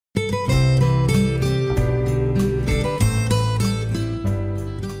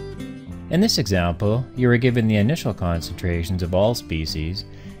In this example, you are given the initial concentrations of all species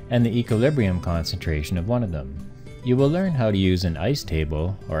and the equilibrium concentration of one of them. You will learn how to use an ice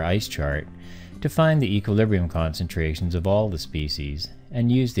table or ice chart to find the equilibrium concentrations of all the species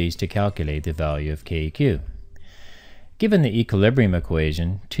and use these to calculate the value of KQ. Given the equilibrium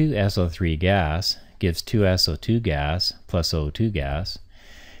equation, 2SO3 gas gives 2SO2 gas plus O2 gas.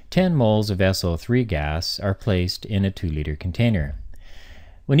 10 moles of SO3 gas are placed in a 2-liter container.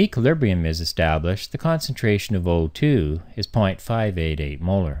 When equilibrium is established, the concentration of O2 is 0.588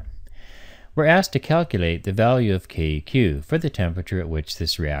 molar. We're asked to calculate the value of KQ for the temperature at which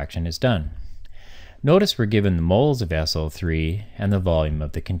this reaction is done. Notice we're given the moles of SO3 and the volume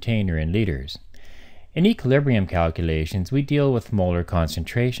of the container in liters. In equilibrium calculations, we deal with molar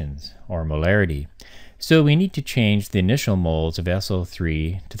concentrations, or molarity, so we need to change the initial moles of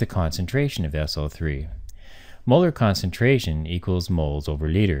SO3 to the concentration of SO3. Molar concentration equals moles over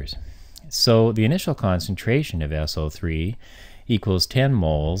liters. So the initial concentration of SO3 equals 10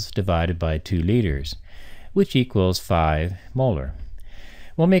 moles divided by 2 liters, which equals 5 molar.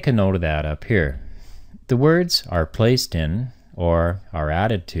 We'll make a note of that up here. The words are placed in, or are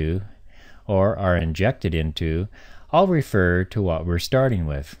added to, or are injected into all refer to what we're starting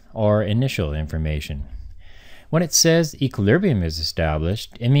with, or initial information. When it says equilibrium is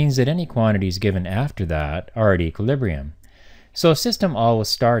established, it means that any quantities given after that are at equilibrium. So a system always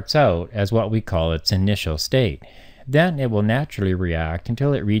starts out as what we call its initial state. Then it will naturally react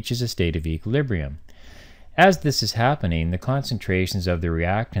until it reaches a state of equilibrium. As this is happening, the concentrations of the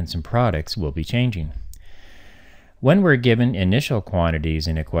reactants and products will be changing. When we're given initial quantities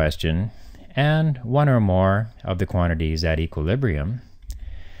in a question, and one or more of the quantities at equilibrium,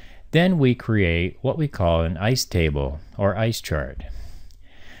 then we create what we call an ice table or ice chart.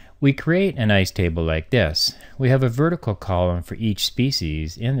 We create an ice table like this. We have a vertical column for each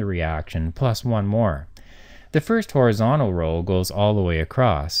species in the reaction plus one more. The first horizontal row goes all the way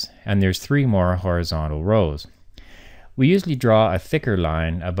across, and there's 3 more horizontal rows. We usually draw a thicker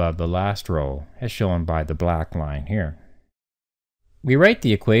line above the last row, as shown by the black line here. We write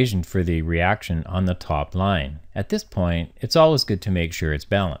the equation for the reaction on the top line. At this point, it's always good to make sure it's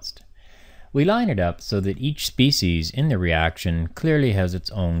balanced. We line it up so that each species in the reaction clearly has its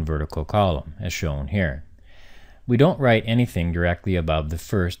own vertical column, as shown here. We don't write anything directly above the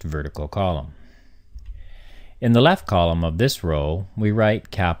first vertical column. In the left column of this row, we write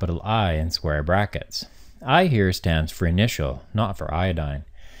capital I in square brackets. I here stands for initial, not for iodine,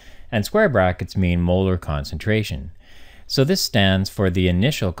 and square brackets mean molar concentration. So this stands for the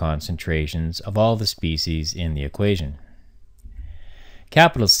initial concentrations of all the species in the equation.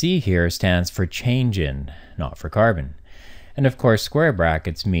 Capital C here stands for change in, not for carbon. And of course square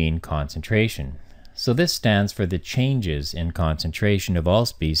brackets mean concentration. So this stands for the changes in concentration of all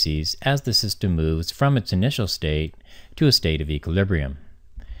species as the system moves from its initial state to a state of equilibrium.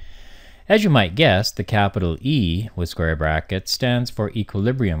 As you might guess, the capital E with square brackets stands for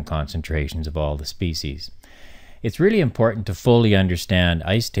equilibrium concentrations of all the species. It's really important to fully understand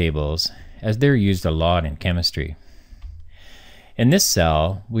ice tables as they're used a lot in chemistry. In this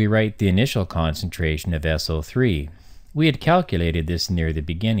cell, we write the initial concentration of SO3. We had calculated this near the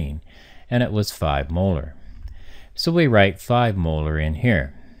beginning, and it was 5 molar. So we write 5 molar in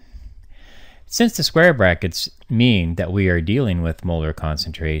here. Since the square brackets mean that we are dealing with molar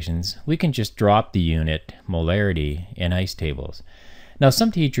concentrations, we can just drop the unit molarity in ice tables. Now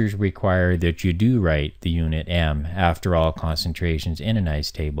some teachers require that you do write the unit M after all concentrations in an ice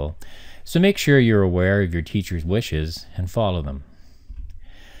table, so make sure you're aware of your teacher's wishes and follow them.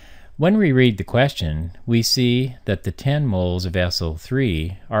 When we read the question, we see that the 10 moles of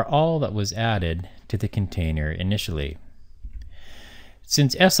SO3 are all that was added to the container initially.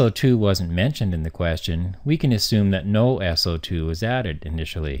 Since SO2 wasn't mentioned in the question, we can assume that no SO2 was added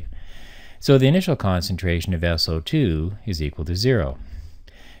initially. So the initial concentration of SO2 is equal to 0.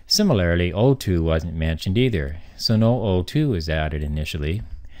 Similarly, O2 wasn't mentioned either, so no O2 is added initially,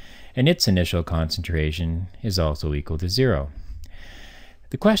 and its initial concentration is also equal to 0.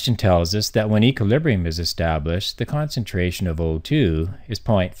 The question tells us that when equilibrium is established, the concentration of O2 is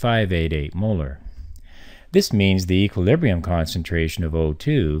 0.588 molar. This means the equilibrium concentration of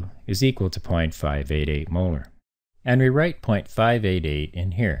O2 is equal to 0.588 molar. And we write 0.588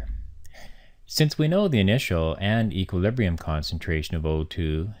 in here. Since we know the initial and equilibrium concentration of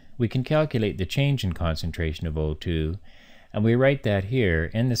O2, we can calculate the change in concentration of O2, and we write that here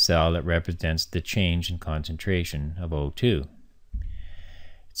in the cell that represents the change in concentration of O2.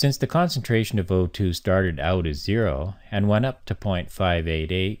 Since the concentration of O2 started out as 0 and went up to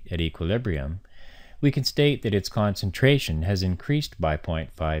 0.588 at equilibrium, we can state that its concentration has increased by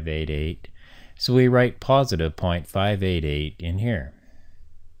 0.588, so we write positive 0.588 in here.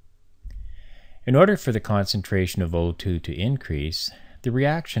 In order for the concentration of O2 to increase, the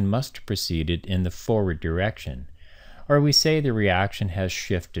reaction must have proceeded in the forward direction, or we say the reaction has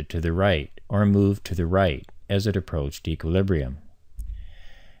shifted to the right or moved to the right as it approached equilibrium.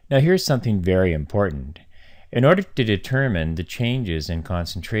 Now here's something very important. In order to determine the changes in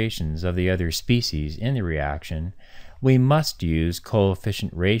concentrations of the other species in the reaction, we must use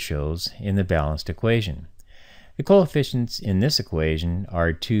coefficient ratios in the balanced equation. The coefficients in this equation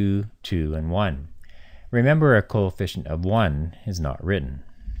are 2, 2, and 1. Remember, a coefficient of 1 is not written.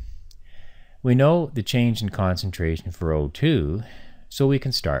 We know the change in concentration for O2, so we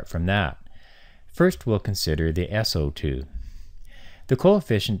can start from that. First, we'll consider the SO2. The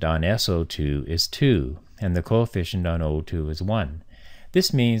coefficient on SO2 is 2, and the coefficient on O2 is 1.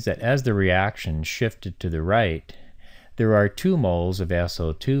 This means that as the reaction shifted to the right, there are 2 moles of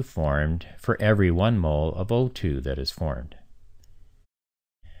SO2 formed for every 1 mole of O2 that is formed.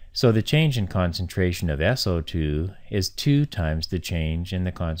 So the change in concentration of SO2 is 2 times the change in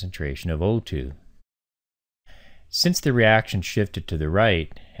the concentration of O2. Since the reaction shifted to the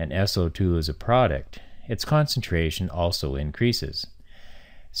right and SO2 is a product, its concentration also increases.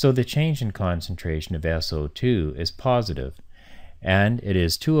 So the change in concentration of SO2 is positive, and it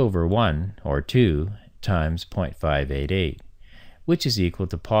is 2 over 1, or 2, times 0.588, which is equal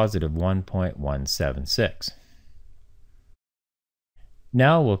to positive 1.176.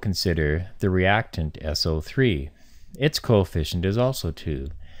 Now we'll consider the reactant SO3. Its coefficient is also 2,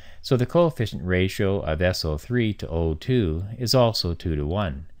 so the coefficient ratio of SO3 to O2 is also 2 to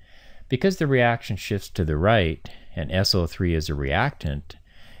 1. Because the reaction shifts to the right and SO3 is a reactant,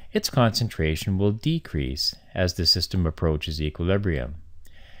 its concentration will decrease as the system approaches equilibrium.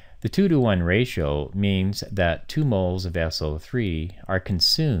 The 2 to 1 ratio means that 2 moles of SO3 are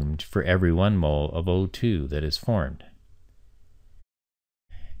consumed for every 1 mole of O2 that is formed.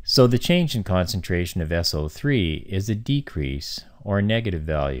 So the change in concentration of SO3 is a decrease or negative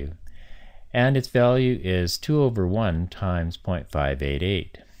value, and its value is 2 over 1 times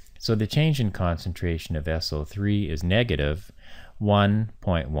 0.588. So the change in concentration of SO3 is negative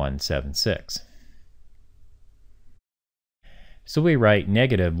 1.176. So we write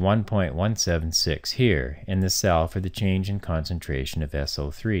negative 1.176 here in the cell for the change in concentration of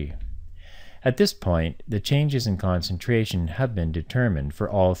SO3. At this point, the changes in concentration have been determined for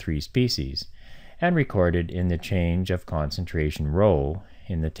all 3 species and recorded in the change of concentration row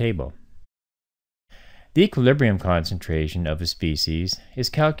in the table. The equilibrium concentration of a species is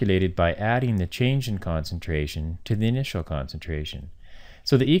calculated by adding the change in concentration to the initial concentration.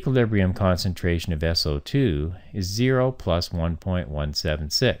 So the equilibrium concentration of SO2 is 0 plus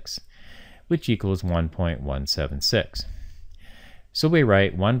 1.176, which equals 1.176. So we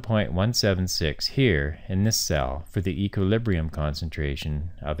write 1.176 here in this cell for the equilibrium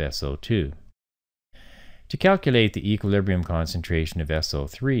concentration of SO2. To calculate the equilibrium concentration of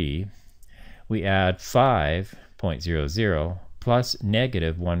SO3, we add 5.00 plus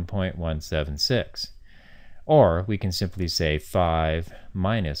negative 1.176, or we can simply say 5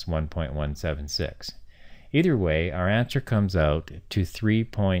 minus 1.176. Either way, our answer comes out to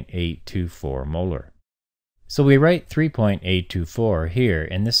 3.824 molar. So we write 3.824 here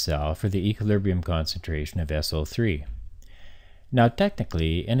in this cell for the equilibrium concentration of SO3. Now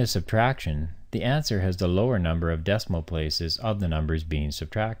technically, in a subtraction, the answer has the lower number of decimal places of the numbers being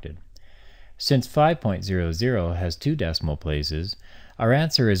subtracted. Since 5.00 has 2 decimal places, our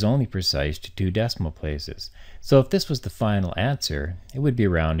answer is only precise to 2 decimal places. So if this was the final answer, it would be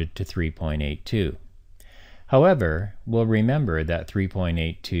rounded to 3.82. However, we'll remember that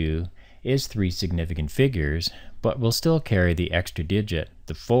 3.82 is 3 significant figures, but we'll still carry the extra digit,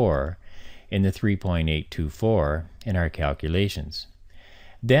 the 4, in the 3.824 in our calculations.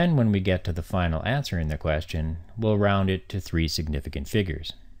 Then when we get to the final answer in the question, we'll round it to 3 significant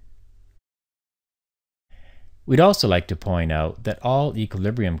figures. We'd also like to point out that all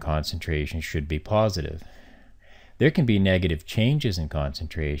equilibrium concentrations should be positive. There can be negative changes in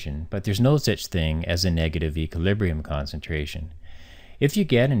concentration, but there's no such thing as a negative equilibrium concentration. If you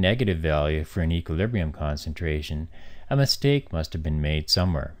get a negative value for an equilibrium concentration, a mistake must have been made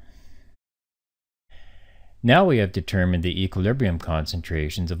somewhere. Now we have determined the equilibrium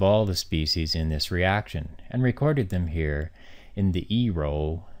concentrations of all the species in this reaction and recorded them here in the E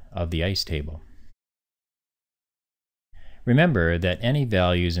row of the ice table. Remember that any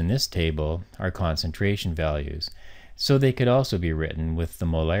values in this table are concentration values, so they could also be written with the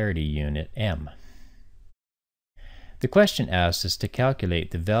molarity unit m. The question asks us to calculate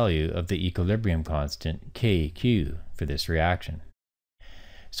the value of the equilibrium constant Keq for this reaction.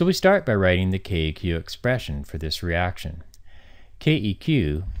 So we start by writing the Keq expression for this reaction.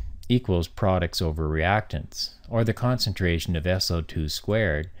 Keq equals products over reactants, or the concentration of SO2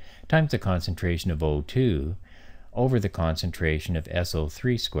 squared times the concentration of O2 over the concentration of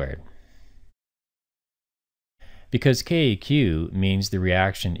SO3 squared. Because Keq means the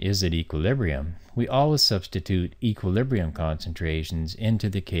reaction is at equilibrium, we always substitute equilibrium concentrations into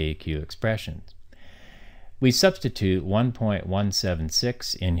the Keq expressions. We substitute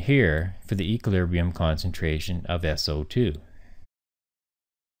 1.176 in here for the equilibrium concentration of SO2.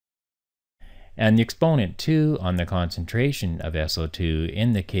 And the exponent 2 on the concentration of SO2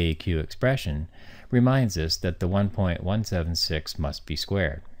 in the Keq expression reminds us that the 1.176 must be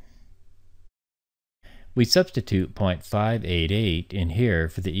squared. We substitute 0.588 in here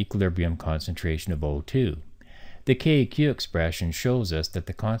for the equilibrium concentration of O2. The Keq expression shows us that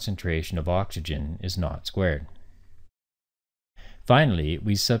the concentration of oxygen is not squared. Finally,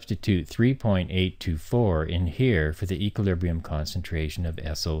 we substitute 3.824 in here for the equilibrium concentration of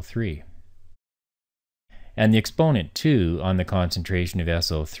SO3. And the exponent 2 on the concentration of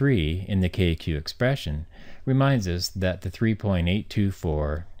SO3 in the Keq expression reminds us that the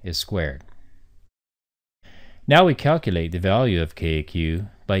 3.824 is squared. Now we calculate the value of Keq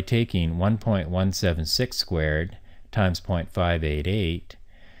by taking 1.176 squared times 0.588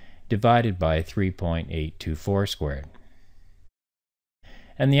 divided by 3.824 squared.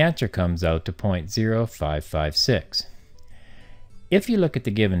 And the answer comes out to 0.0556. If you look at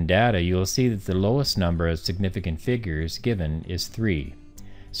the given data, you will see that the lowest number of significant figures given is 3.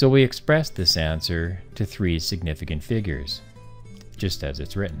 So we express this answer to 3 significant figures, just as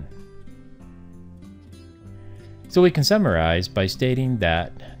it's written. So we can summarize by stating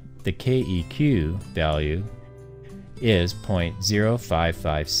that the Keq value is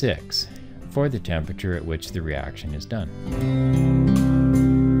 0.0556 for the temperature at which the reaction is done.